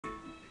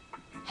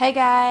Hey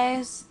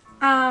guys,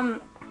 I'm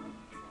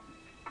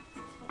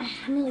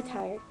really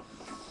tired.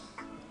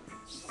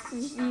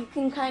 You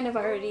can kind of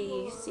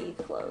already see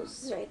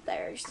clothes right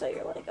there, so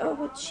you're like, oh,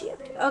 what's she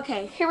up to?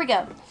 Okay, here we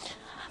go.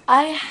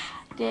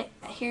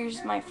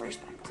 Here's my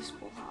first back to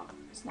school haul.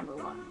 It's number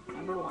one,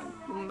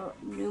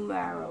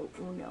 numero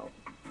uno.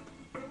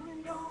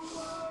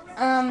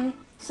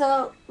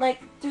 So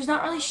like, there's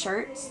not really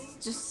shirts,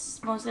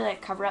 just mostly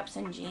like cover-ups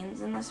and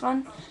jeans in this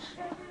one.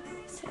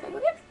 So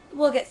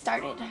we'll get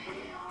started.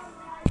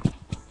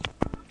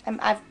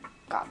 I've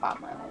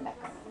bought my own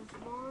background.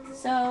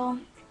 So,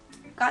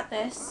 got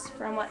this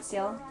from Wet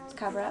Seal. It's a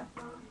cover up.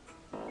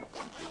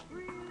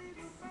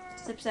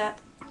 Zips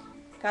up.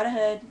 Got a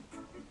hood.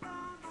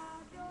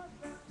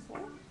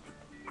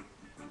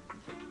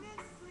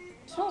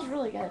 It smells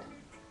really good.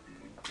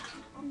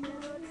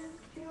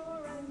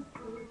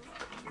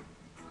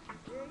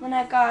 Then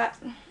I've got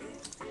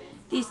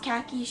these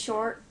khaki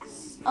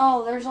shorts.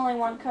 Oh, there's only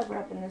one cover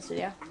up in this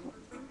video.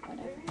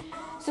 Whatever.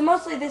 So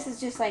mostly this is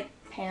just like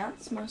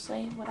pants,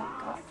 mostly what I've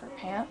got for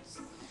pants.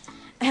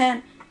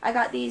 And I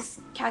got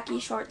these khaki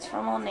shorts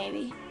from Old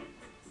Navy.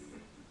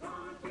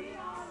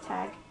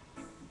 Tag.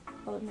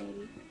 Old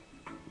Navy.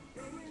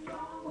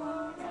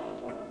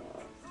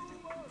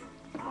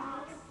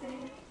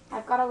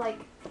 I've got to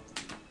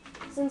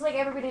since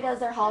everybody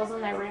does their hauls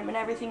in their room and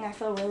everything, I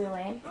feel really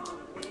lame.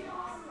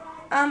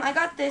 I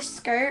got this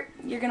skirt.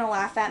 You're going to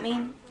laugh at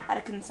me at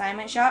a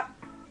consignment shop.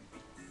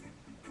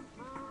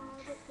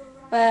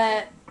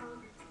 But,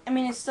 I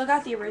mean, it's still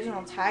got the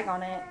original tag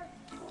on it.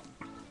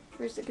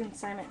 Where's the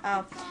consignment?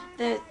 Oh,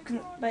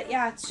 but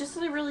yeah, it's just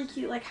a really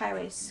cute,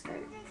 high-waist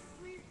skirt.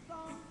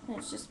 And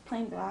it's just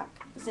plain black.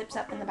 Zips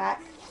up in the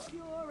back.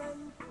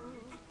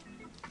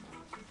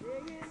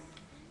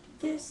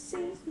 This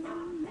is my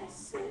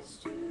message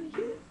to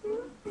you.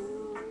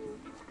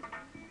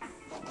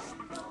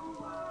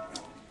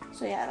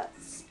 So yeah,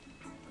 that's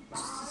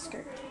just a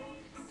skirt.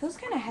 Feels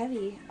kind of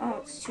heavy. Oh,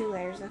 it's 2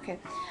 layers. Okay.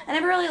 I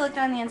never really looked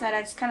on the inside.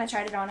 I just kind of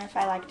tried it on. If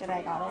I liked it,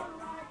 I got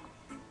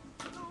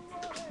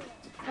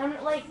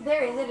it.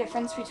 There is a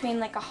difference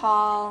between a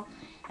haul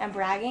and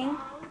bragging.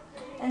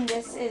 And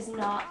this is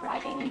not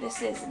bragging.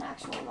 This is an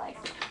actual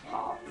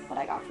haul, what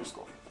I got for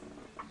school.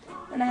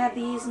 And I have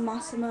these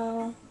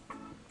Massimo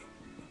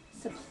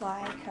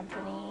Supply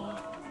Company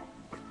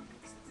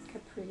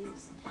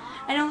capris.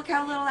 I know, look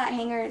how little that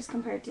hanger is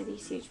compared to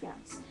these huge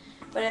pants.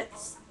 But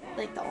it's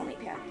the only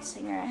pants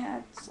hanger I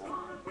had, so.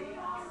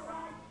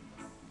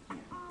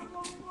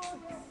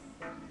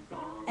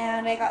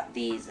 And I got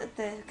these at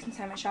the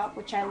consignment shop,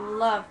 which I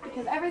love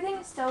because everything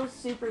is so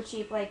super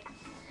cheap.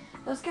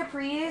 Those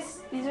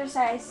capris, these are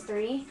size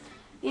 3.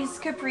 These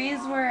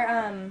capris were,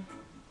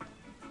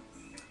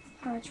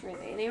 how much were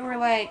they? They were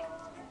 $3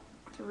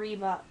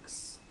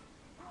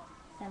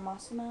 at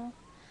Massimo.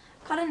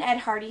 Got an Ed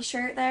Hardy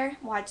shirt there.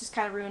 Well, I just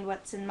kind of ruined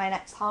what's in my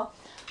next haul.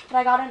 But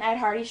I got an Ed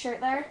Hardy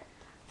shirt there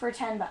for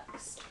 $10,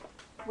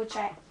 which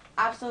I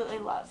absolutely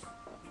love.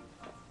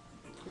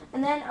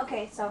 And then,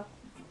 okay, so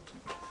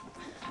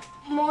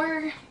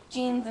more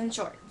jeans and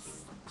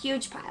shorts.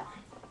 Huge pile.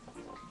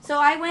 So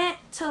I went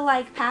to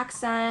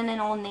PacSun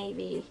and Old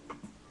Navy.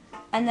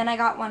 And then I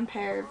got one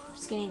pair of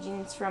skinny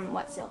jeans from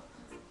Wet Seal.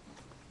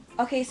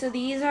 Okay, so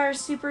these are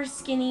super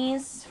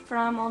skinnies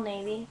from Old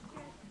Navy.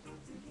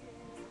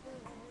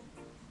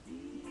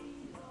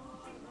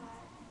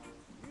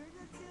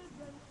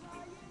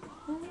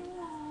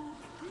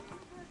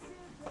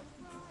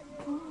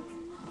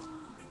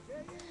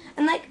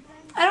 And I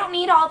don't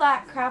need all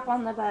that crap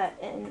on the butt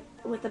and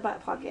with the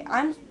butt pocket.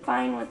 I'm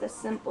fine with a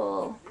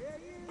simple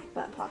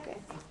butt pocket.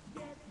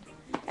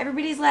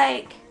 Everybody's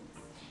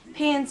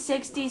paying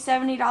 $60,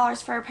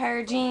 $70 for a pair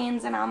of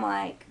jeans, and I'm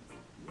like,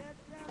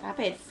 I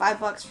paid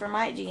 $5 for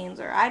my jeans,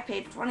 or I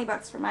paid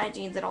 $20 for my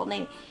jeans at Old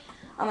Navy.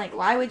 I'm like,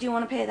 why would you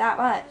want to pay that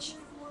much?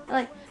 They're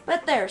like,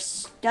 but they're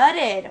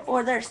studded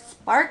or they're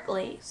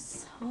sparkly.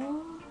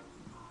 So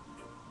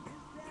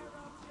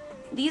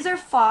these are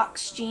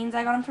Fox jeans.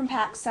 I got them from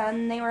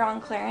PacSun. They were on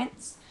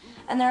clearance,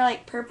 and they're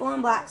purple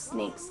and black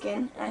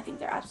snakeskin, and I think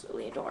they're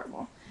absolutely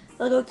adorable.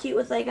 They'll go cute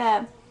with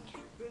a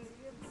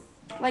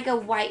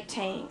white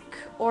tank,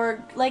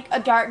 or a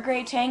dark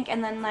gray tank,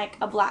 and then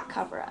a black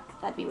cover up.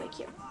 That'd be way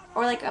cute.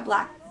 Or a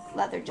black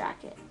leather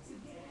jacket,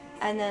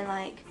 and then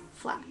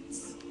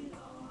flats,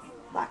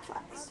 black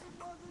flats.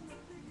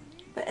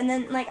 But and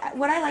then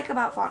what I like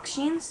about Fox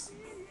jeans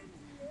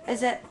is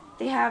that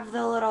they have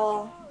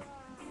the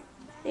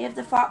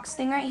Fox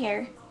thing right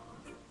here,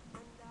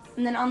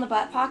 and then on the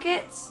butt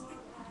pockets,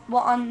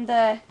 well, on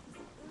the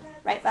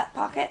right butt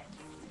pocket,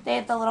 they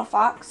have the little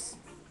Fox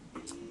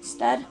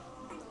stud,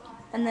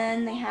 and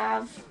then they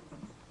have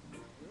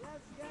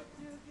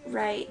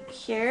right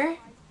here,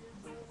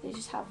 they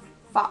just have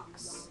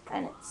Fox,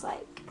 and it's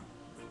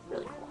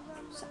really cool.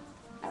 So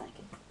I like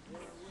it.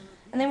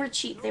 And they were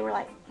cheap. They were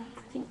I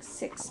think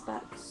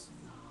 $6.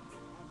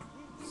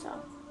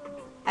 So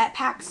at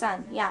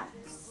PacSun, yeah,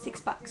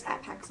 $6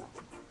 at PacSun.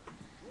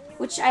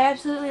 Which I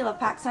absolutely love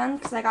PacSun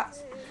because I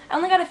I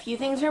only got a few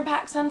things from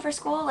PacSun for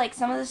school. Like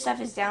some of the stuff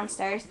is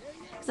downstairs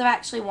because I've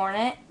actually worn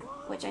it,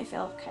 which I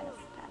feel kind of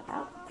bad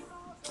about.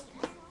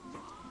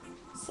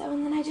 So,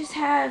 and then I just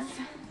have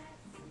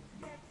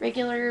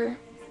regular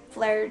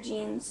flare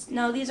jeans.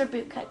 No, these are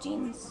bootcut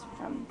jeans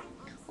from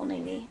Old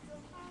Navy.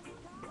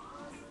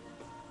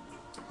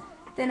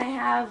 Then I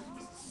have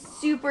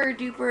super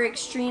duper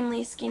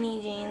extremely skinny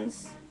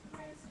jeans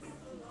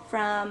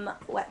from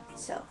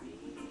Wetzel.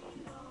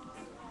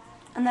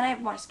 And then I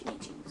have more skinny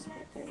jeans.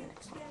 They're the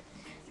next one.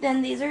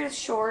 Then these are the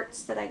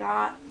shorts that I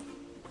got.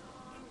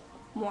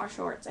 More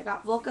shorts. I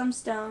got Volcom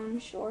Stone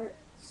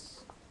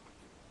shorts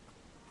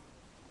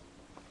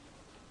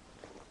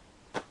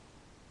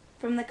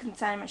from the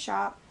consignment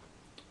shop.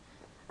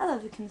 I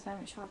love the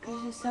consignment shop.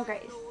 It's just so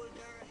great.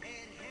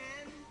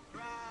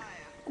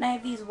 And I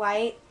have these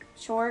white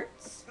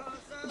shorts,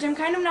 which I'm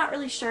kind of not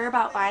really sure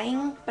about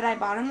buying, but I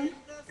bought them.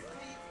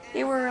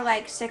 They were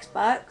like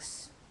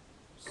 $6,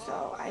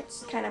 so I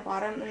just kind of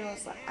bought them and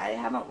was like, I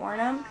haven't worn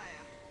them,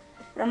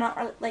 but I'm not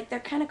really, like, they're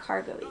kind of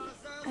cargo-y.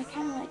 I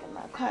kind of like them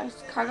though,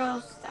 cargo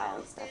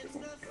style stuff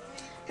isn't.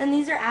 Then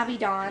these are Abby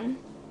Dawn.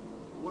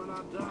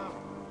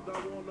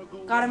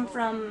 Got them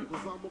from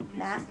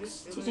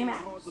Max, TJ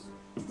Maxx,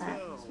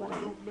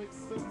 whatever.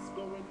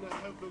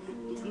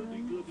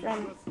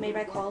 From Made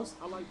by Kohl's.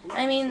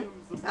 I mean,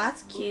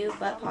 that's cute,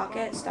 butt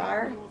pocket,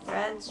 star,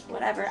 threads,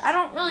 whatever. I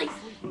don't really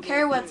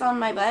care what's on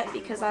my butt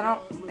because I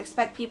don't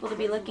expect people to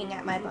be looking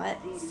at my butt,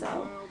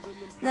 so.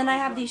 Then I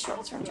have these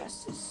shorts from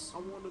Justice.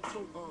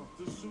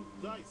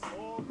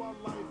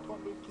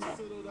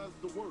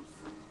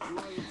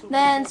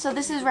 Then, so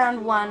this is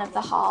round 1 of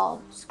the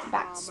haul,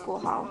 back to school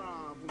haul.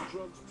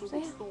 So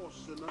yeah,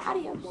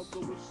 adios.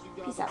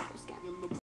 Peace out, Girl Scout.